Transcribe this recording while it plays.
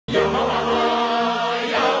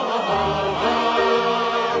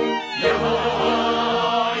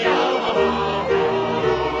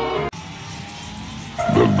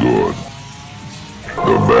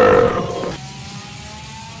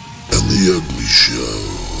Ugly Show.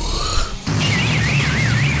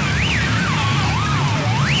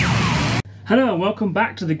 Hello and welcome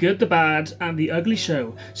back to The Good, The Bad and The Ugly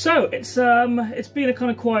Show. So it's been a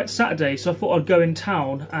kind of quiet Saturday, so I thought I'd go in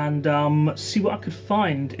town and see what I could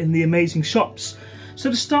find in the amazing shops.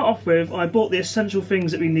 So to start off with, I bought the essential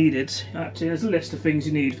things that we needed. Actually, there's a list of things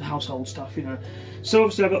you need for household stuff, you know. So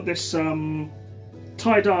obviously I got this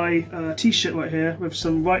tie-dye t-shirt right here with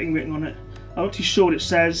some writing written on it. I'm not too sure what it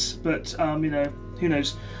says, but you know, who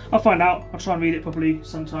knows. I'll find out. I'll try and read it properly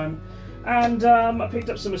sometime. And I picked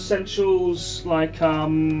up some essentials like,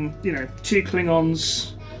 you know, 2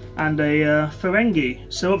 Klingons and a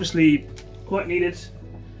Ferengi. So obviously quite needed,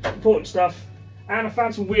 important stuff. And I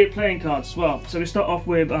found some weird playing cards as well. So we start off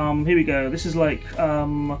with, here we go. This is like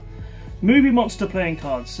movie monster playing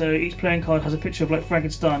cards. So each playing card has a picture of like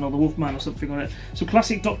Frankenstein or the Wolfman or something on it. Some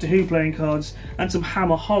classic Doctor Who playing cards and some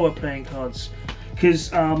Hammer horror playing cards.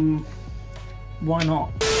 Because, why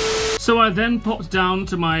not? So I then popped down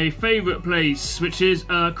to my favourite place, which is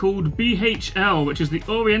called BHL, which is the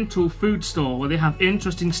Oriental Food Store, where they have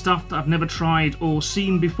interesting stuff that I've never tried or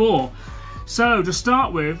seen before. So to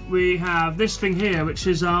start with, we have this thing here, which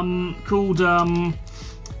is called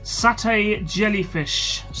Satay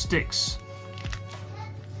Jellyfish sticks.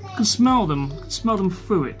 You can smell them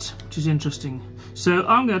through it, which is interesting. So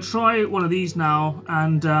I'm going to try one of these now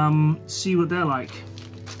and see what they're like.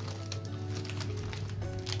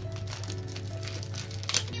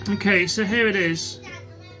 Okay, so here it is.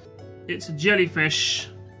 It's a jellyfish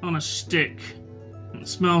on a stick. It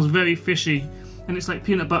smells very fishy, and it's like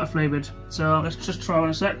peanut butter flavoured. So let's just try one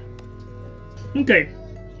a sec. Okay,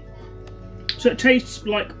 so it tastes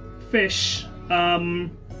like fish,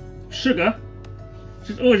 sugar, which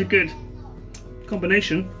is always a good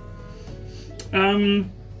combination.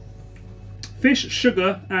 Fish,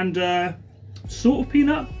 sugar, and sort of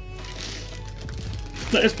peanut.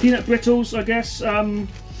 Like there's peanut brittles, I guess.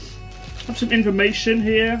 Have some information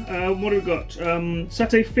here. What have we got?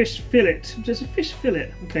 Satay fish fillet. There's a fish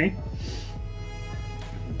fillet. Okay.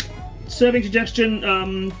 Serving suggestion.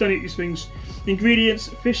 Don't eat these things. Ingredients: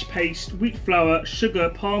 fish paste, wheat flour, sugar,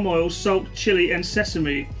 palm oil, salt, chili, and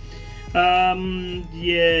sesame. Yeah,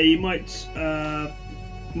 you might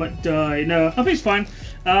die. No, I think it's fine.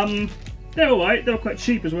 They're alright. They're quite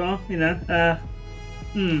cheap as well. You know.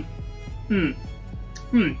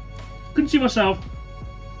 Couldn't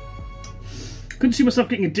see myself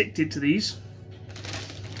getting addicted to these,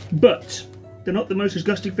 but they're not the most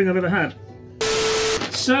disgusting thing I've ever had.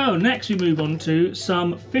 So next we move on to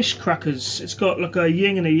some fish crackers. It's got like a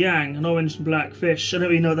yin and a yang, an orange and black fish. I don't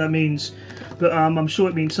really know what that means, but I'm sure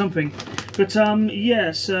it means something. But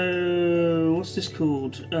yeah, so what's this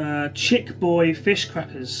called? Chick Boy fish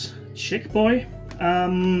crackers. Chick Boy?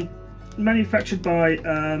 Manufactured by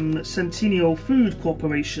Centennial Food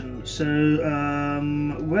Corporation. So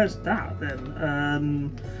where's that then?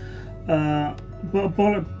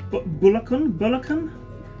 Bullacan?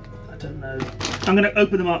 I don't know. I'm going to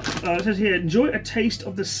open them up. It says here, enjoy a taste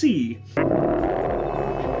of the sea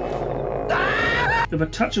with a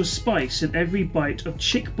touch of spice in every bite of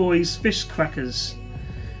Chick Boy's fish crackers.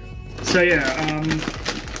 So yeah,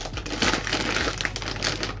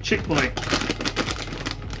 Chick Boy.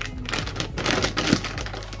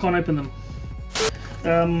 Can't open them.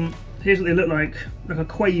 Here's what they look like a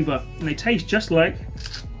quaver, and they taste just like.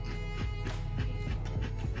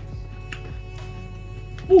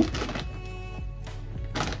 Ooh.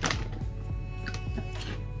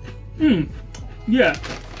 Yeah.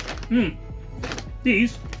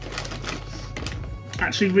 These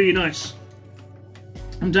actually really nice.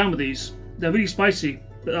 I'm down with these. They're really spicy,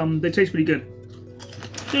 but they taste pretty good.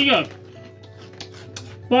 There you go.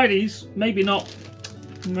 Buy these, maybe not.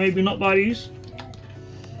 Maybe not buy these.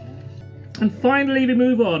 And finally we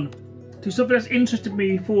move on to something that's interested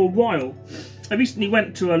me for a while. I recently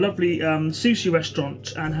went to a lovely sushi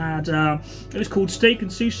restaurant and had, it was called Steak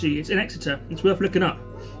and Sushi. It's in Exeter. It's worth looking up.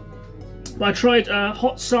 But I tried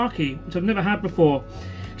hot sake, which I've never had before,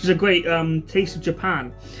 which is a great taste of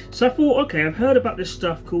Japan. So I thought, okay, I've heard about this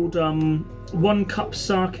stuff called 1 cup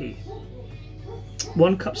sake.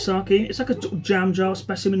 1 cup sake. It's like a jam jar,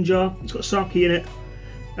 specimen jar. It's got sake in it.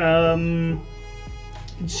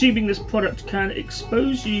 Consuming this product can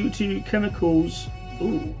expose you to chemicals,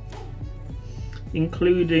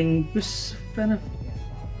 including bisphenol.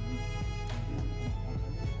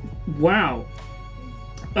 Wow.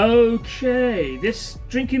 Okay,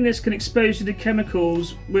 drinking this can expose you to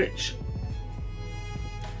chemicals which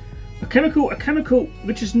a chemical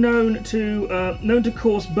which is known to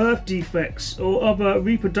cause birth defects or other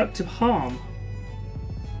reproductive harm.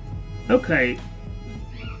 Okay.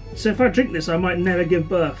 So if I drink this, I might never give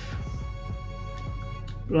birth.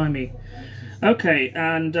 Blimey. Okay,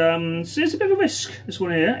 and so it's a bit of a risk, this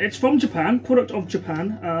one here. It's from Japan, product of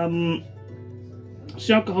Japan. So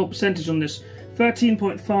the alcohol percentage on this,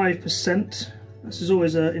 13.5%. This is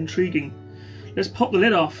always intriguing. Let's pop the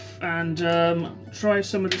lid off and try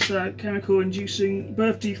some of this chemical-inducing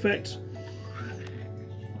birth defect.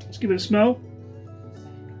 Let's give it a smell.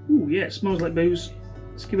 Ooh, yeah, it smells like booze.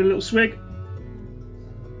 Let's give it a little swig.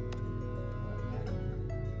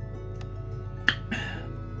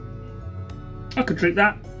 I could drink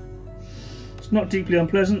that. It's not deeply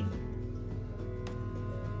unpleasant.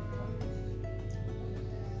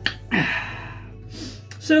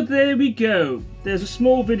 So there we go. There's a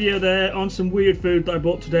small video there on some weird food that I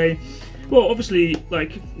bought today. Well, obviously,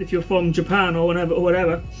 like if you're from Japan or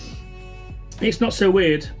whatever, it's not so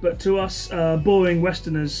weird. But to us boring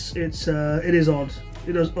Westerners, it is odd.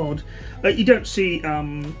 It is odd. You don't see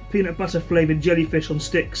peanut butter flavoured jellyfish on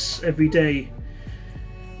sticks every day.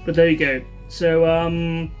 But there you go. So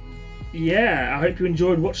yeah, I hope you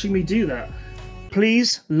enjoyed watching me do that.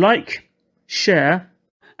 Please like, share,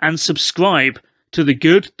 and subscribe to The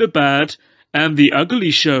Good, the Bad, and the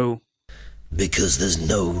Ugly Show. Because there's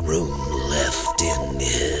no room left in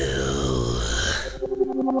hell.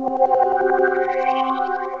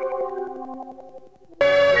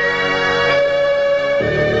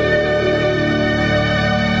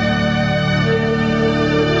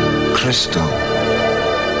 Crystal.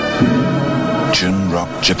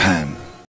 Junrock, Japan.